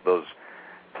those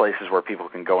places where people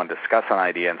can go and discuss an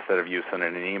idea instead of you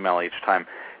sending an email each time.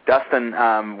 Dustin,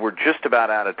 we're just about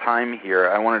out of time here.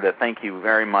 I wanted to thank you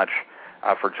very much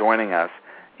for joining us.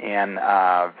 And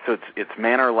so it's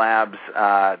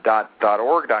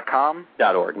manorlabs.org.com?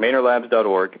 .org,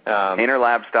 manorlabs.org.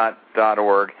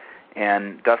 Manorlabs.org.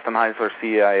 And Dustin Heisler,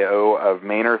 CIO of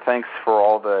Manor, thanks for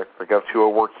all the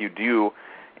Gov2O work you do,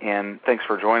 and thanks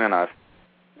for joining us.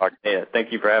 Yeah,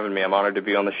 thank you for having me. I'm honored to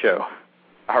be on the show.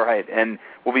 All right, and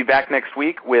we'll be back next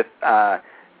week with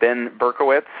Ben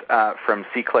Berkowitz from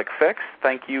SeeClickFix.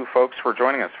 Thank you, folks, for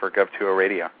joining us for Gov2O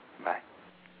Radio.